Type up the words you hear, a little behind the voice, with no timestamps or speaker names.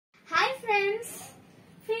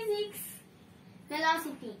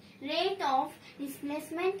velocity. Rate of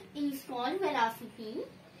displacement is called velocity.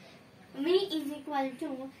 V is equal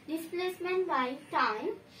to displacement by time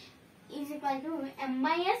is equal to m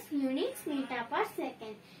by s units meter per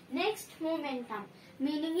second. Next, momentum.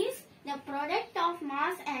 Meaning is the product of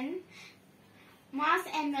mass and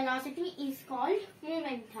velocity is called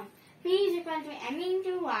momentum. P is equal to m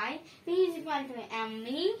into y. P is equal to mv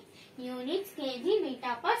units kg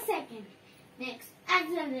meter per second. Next,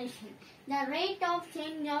 acceleration. The rate of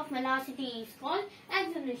change of velocity is called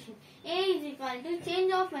acceleration. A is equal to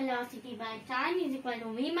change of velocity by time is equal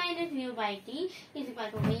to v minus u by t is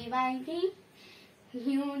equal to v by t.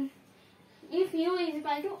 If u is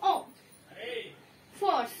equal to O.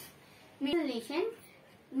 Force. Acceleration.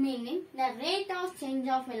 Meaning the rate of change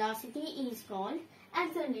of velocity is called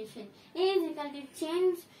acceleration. A is equal to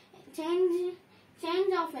change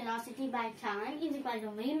of velocity by time is equal to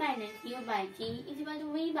v minus u by t is equal to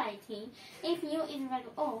v by t. If u is equal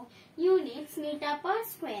to O, units meter per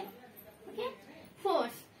square. Okay.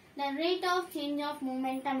 Force. The rate of change of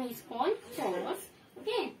momentum is called force.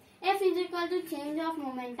 Okay. F is equal to change of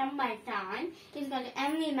momentum by time is equal to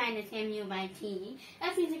mv minus mu by t.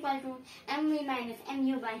 F is equal to mv minus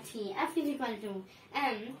mu by t. F is equal to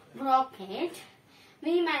m bracket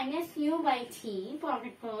v minus u by t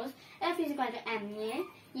bracket close. F is equal to ma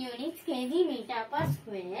units kg meter per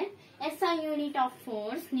square. SI unit of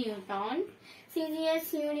force Newton.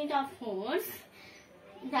 CGS unit of force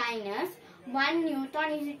Dynas. 1 Newton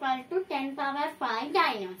is equal to 10 power 5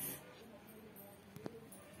 Dynas.